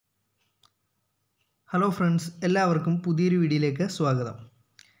Hello friends, എല്ലാവർക്കും പുതിയൊരു വീഡിയോയിലേക്ക് സ്വാഗതം.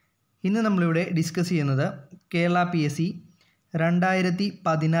 ഇന്ന് നമ്മളിവിടെ ഡിസ്കസ് ചെയ്യുന്നത് കേരള PSC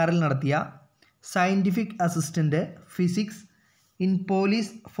 2016 നടത്തിയ scientific assistant physics in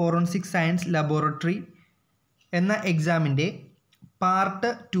police forensic science laboratory എന്ന എക്സാമിൻ്റെ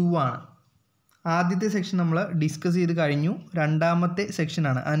പാർട്ട് 2 ആണ്. ആദ്യത്തെ സെക്ഷൻ നമ്മൾ ഡിസ്കസ് ചെയ്ത് കഴിഞ്ഞു. രണ്ടാമത്തെ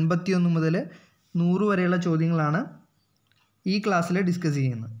സെക്ഷനാണ് 51 മുതൽ 100 വരെയുള്ള ചോദ്യങ്ങളാണ് ഈ ക്ലാസ്സിൽ ഡിസ്കസ്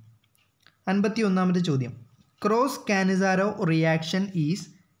ചെയ്യുന്നത്. 51ാമത്തെ ചോദ്യം, cross Cannizzaro reaction is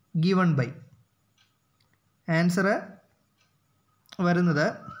given by. Answer വരുന്നത്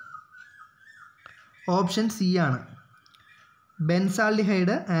ഓപ്ഷൻ സി ആണ്,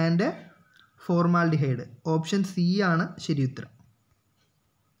 benzaldehyde and formaldehyde. Option C ആണ് ശരി ഉത്തരം.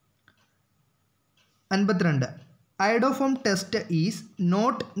 52, ഐഡോഫോം test is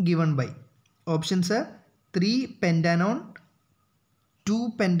not given by. Options 3 പെൻറ്റാനോൺ, 2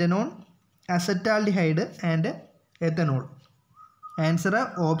 പെൻറ്റനോൺ, acetaldehyde and ethanol. Answer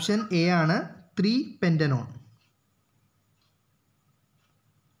option A ആണ്, 3 പെൻറ്റനോൺ.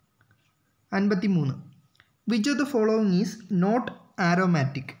 53, which of the following is not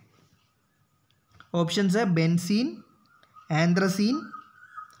aromatic. Options benzene, anthracene,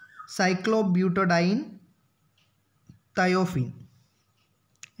 സൈക്ലോബ്യൂട്ടോഡൈൻ, തയോഫീൻ.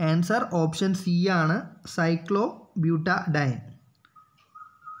 Answer option C ആണ്, സൈക്ലോബ്യൂട്ടഡൈൻ.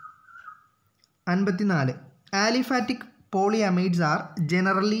 54, aliphatic പോളിയമൈഡ്സ് are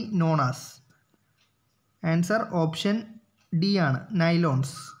generally known as. Answer option D ആണ്,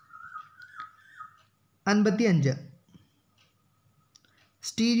 നൈലോൺസ്. 55,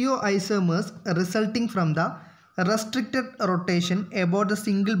 stereo isomers resulting from the restricted rotation about the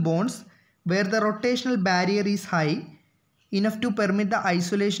single bones where the rotational barrier is high enough to permit the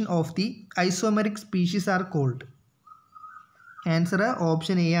isolation of the isomeric species are called. Answer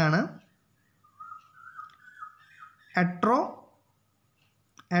option A ആണ്,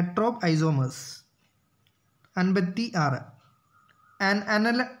 atrope isomers. 56, an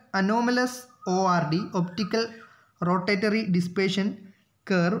anomalous ORD optical rotatory dispersion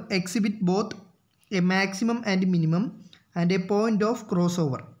curve exhibit both a maximum and minimum and a point of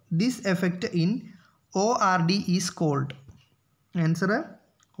crossover. This effect in ORD is called. Answer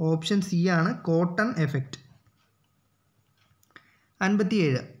option C ആണ്, cotton effect.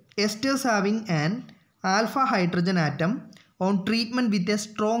 57, esters having an alpha hydrogen atom on treatment with a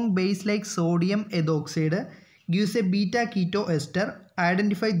strong base like sodium ethoxide gives a beta keto ester.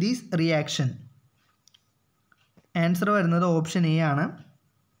 Identify this reaction. Answer വരുന്നത് option A ആണ്,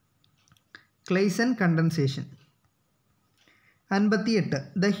 ക്ലേസൺ condensation. 58,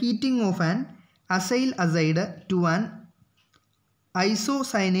 the heating of an acyl azide to an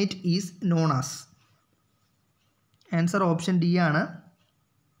isocyanate is known as. Answer option D ആണ്,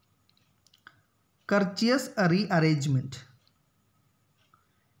 Kirchhoff's rearrangement.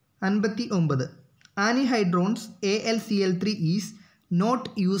 59, anhydrons AlCl3 is not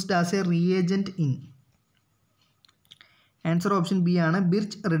used as a reagent in. Answer option B ആണ്,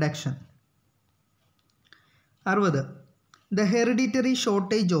 Birch reduction. 60, the hereditary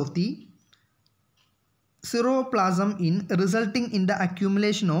shortage of the seroplasm in resulting in the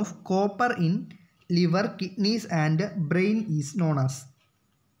accumulation of copper in liver, kidneys and brain is known as.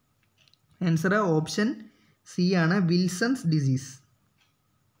 Answer option C ആണ്, Wilson's disease.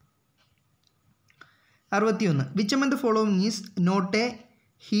 61, which among the following is not a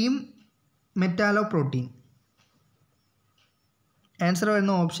heme metalloprotein. Answer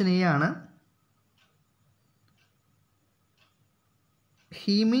വരുന്ന option A ആണ്,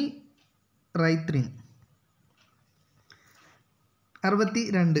 ഹീമിറൈത്രിൻ.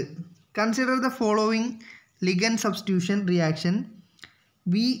 62, consider the following ligand substitution reaction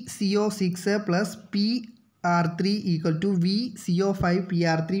VCO6 plus PR3 equal to VCO5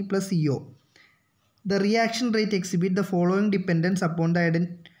 PR3 plus CO. The reaction rate exhibit the following dependence upon the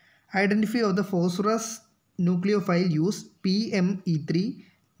identity of the phosphorus nucleophile use PME3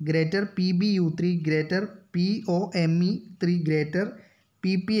 greater PBU3 greater POME3 greater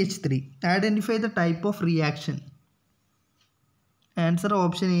PPH3. Identify the type of reaction. Answer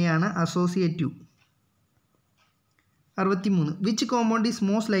option A ആണ്, associative. 63, which compound is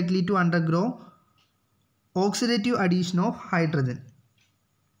most likely to undergo oxidative addition of hydrogen.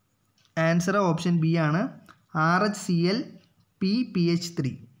 Answer option B ആണ്, RHCl PPH3.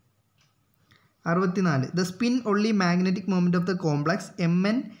 64, the spin only magnetic moment of the complex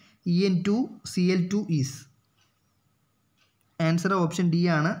MnEn2Cl2 is. Answer option D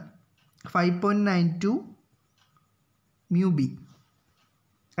ആണ്, 5.92 μb.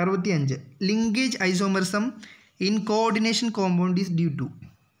 65, linkage isomerism in coordination compound is due to.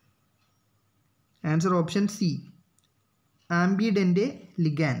 Answer option C ആംബിഡെൻ്റ്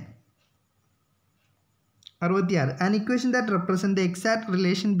ligand. 66. An equation that represents the exact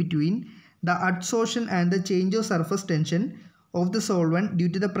relation between the adsorption and the change of surface tension of the solvent due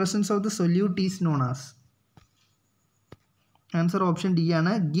to the presence of the solute is known as. Answer option D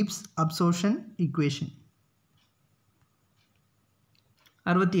ആണ് Gibbs absorption equation.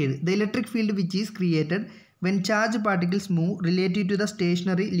 67. The electric field which is created when charged particles move relative to the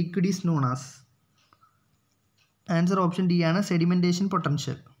stationary liquid is known as. Answer option D ആണ് sedimentation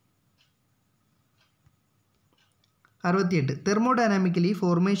potential. 68. Thermodynamically,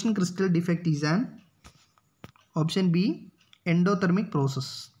 formation crystal defect is an option B endothermic process.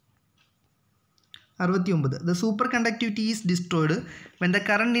 69. The superconductivity is destroyed when the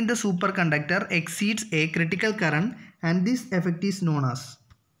current in the superconductor exceeds a critical current and this effect is known as.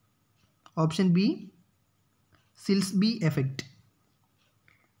 Option B Silsby effect.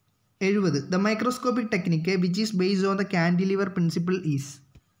 70. The microscopic technique which is based on the cantilever principle is.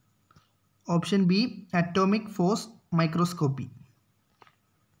 Option B atomic force microscopy.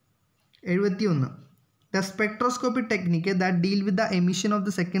 71. The spectroscopic technique that deal with the emission of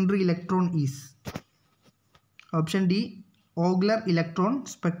the secondary electron is. Option D Ogler electron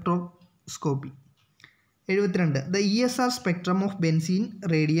spectroscopy. 72. The ESR spectrum of benzene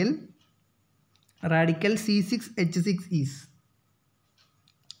radical C6H6 is.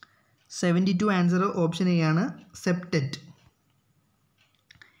 72. Answer option A ആണ് septet.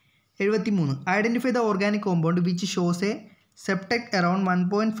 73. Identify the organic compound which shows a septet around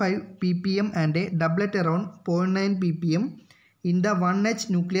 1.5 ppm and a doublet around 0.9 ppm in the 1H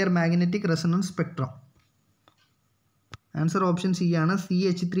nuclear magnetic resonance spectrum. Answer option C ആണ്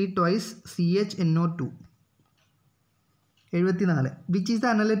CH3 twice CHNO2. 74. Which is the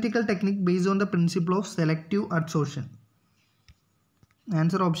analytical technique based on the principle of selective adsorption?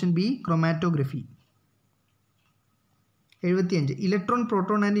 Answer option B chromatography. 75. Electron,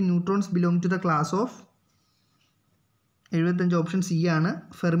 proton and neutrons belong to the class of. 75 option C ആണ്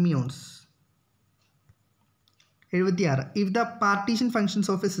fermions. 76. If the partition functions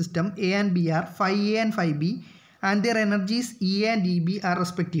of a system A and B are phi A and phi B and their energies E and EB are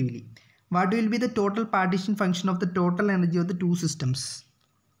respectively, what will be the total partition function of the total energy of the two systems?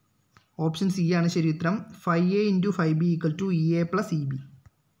 Option C ആണ് ശരി ഉത്തരം phi A into phi B equal to EA plus EB.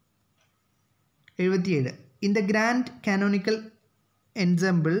 77. In the grand canonical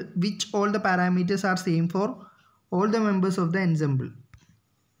ensemble, which all the parameters are same for all the members of the ensemble?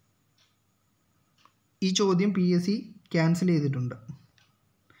 ഈ ചോദ്യം PSC cancel ചെയ്തിട്ടുണ്ട്.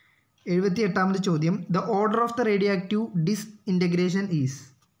 78. ചോദ്യം The order of the radioactive disintegration is.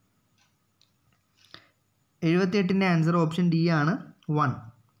 78ൻ്റെ answer option D ആണ് 1.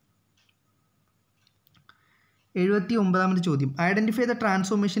 79. ചോദ്യം identify the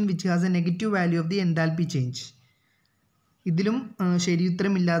transformation which has A negative value of the enthalpy change. ഇതിലും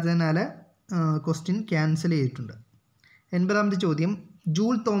ശരിയുത്തരം ഇല്ലാത്തതിനാൽ question cancel ചെയ്തിട്ടുണ്ട്. 80. ചോദ്യം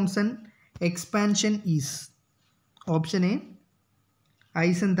joule Thomson expansion is. Option A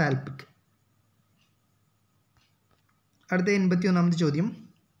ഐസെൻതാൽപിക്. അടുത്ത 81. ചോദ്യം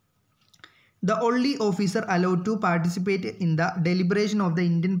The only officer allowed to participate in the deliberation of the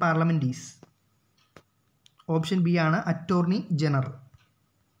Indian Parliament is. Option B ആണ് Attorney General.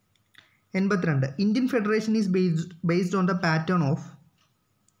 82. Indian Federation is based on the pattern of.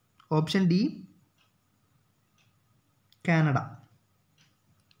 Option D Canada.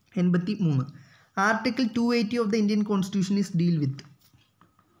 83. Article 280 of the Indian Constitution is deal with.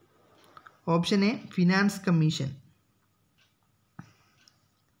 Option A Finance Commission.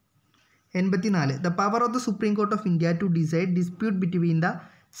 84. The power of the Supreme Court of India to decide dispute between the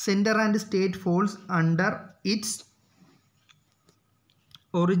center and state falls under its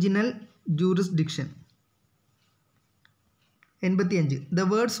original jurisdiction. 85. The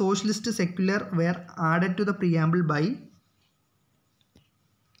word socialist secular were added to the preamble by.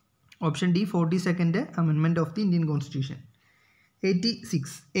 Option D 42nd Amendment of the Indian Constitution.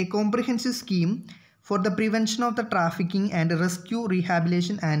 86. A comprehensive scheme for the prevention of the trafficking and rescue,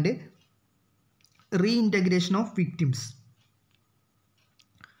 rehabilitation and reintegration of victims.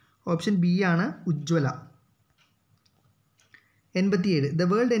 Option B ആണ് ഉജ്ജ്വല. 87. The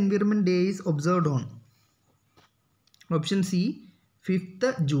World Environment Day is observed on. Option C 5th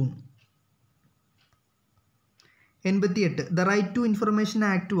June. 88. The Right to Information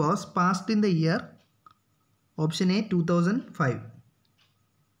Act was passed in the year. Option A 2005.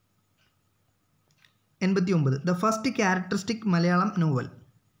 89. The first characteristic Malayalam novel.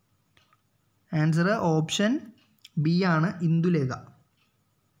 Answer option B ആണ് Indulekha.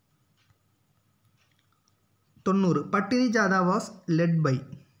 90. Patini Jada was led by.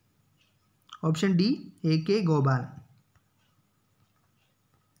 Option D AK Gopalan.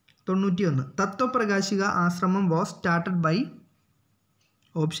 91. Tatvaprakashika ആശ്രമം was started by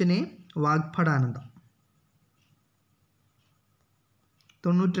option A Vagbhatananda.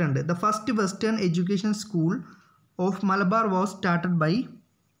 92. The first Western education school of Malabar was started by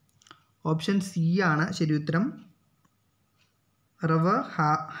option C ആണ് ശരി ഉത്തരം റവ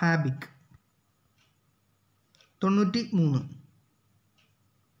ഹാബിക്. 93.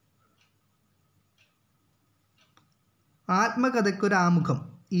 ആത്മകഥയ്ക്കൊരാമുഖം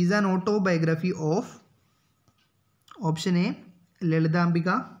is an autobiography of option A Lalithambika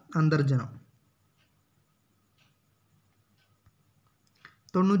Antharjanam.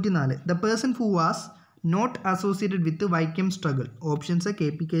 94. The person who was not associated with the Vaikom struggle. Options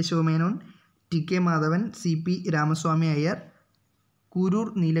KP Keshavamenon, TK Madhavan, CP Ramaswamy Iyer, Kurur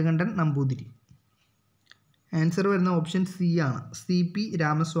Neelakandan Namboothiri. Answer വരുന്ന option C ആണ് CP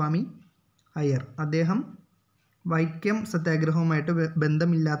Ramaswamy Iyer. അദ്ദേഹം വൈക്കം സത്യാഗ്രഹവുമായിട്ട്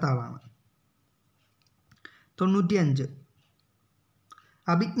ബന്ധമില്ലാത്ത ആളാണ്. 95.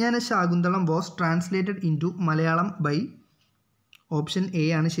 Abhijnana Shakuntalam was translated in to Malayalam by option A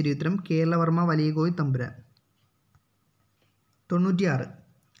ആണ് ശരി ഉത്തരം കേരളവർമ്മ വലിയകോയി തമ്പുരാൻ. 96.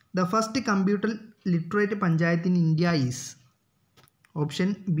 The first computer literate panchayat in India is option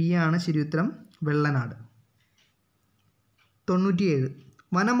B ആണ് ശരി ഉത്തരം വെള്ളനാട്. 97.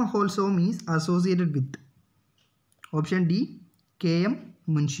 വനമഹോത്സവം is associated with option D KM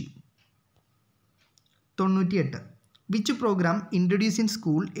Munshi. 98. Which programme introduce in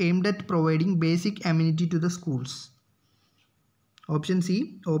school aimed at providing basic amenity to the schools. Option C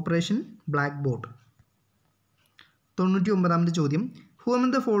operation black board. 99. ചോദ്യം who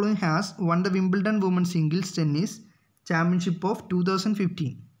among the following has won the Wimbledon Women's Singles Tennis Championship of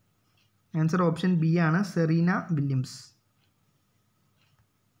 2015. Answer option B ആണ് Serena Williams.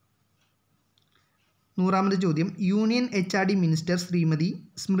 100. ചോദ്യം union HRD minister Shrimati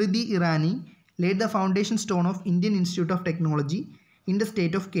Smriti Irani laid the foundation stone of Indian Institute of Technology in the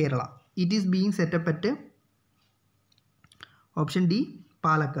state of Kerala. It is being set up at option D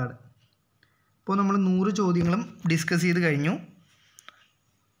Palakkad. അപ്പോൾ നമ്മൾ 100 ചോദ്യങ്ങളും discuss ചെയ്ത് കഴിഞ്ഞു.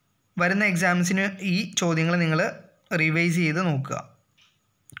 വരുന്ന എക്സാംസിന് ഈ ചോദ്യങ്ങൾ നിങ്ങൾ റിവൈസ് ചെയ്ത് നോക്കുക.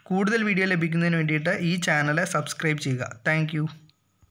 കൂടുതൽ വീഡിയോ ലഭിക്കുന്നതിന് വേണ്ടിയിട്ട് ഈ ചാനൽ സബ്സ്ക്രൈബ് ചെയ്യുക. താങ്ക്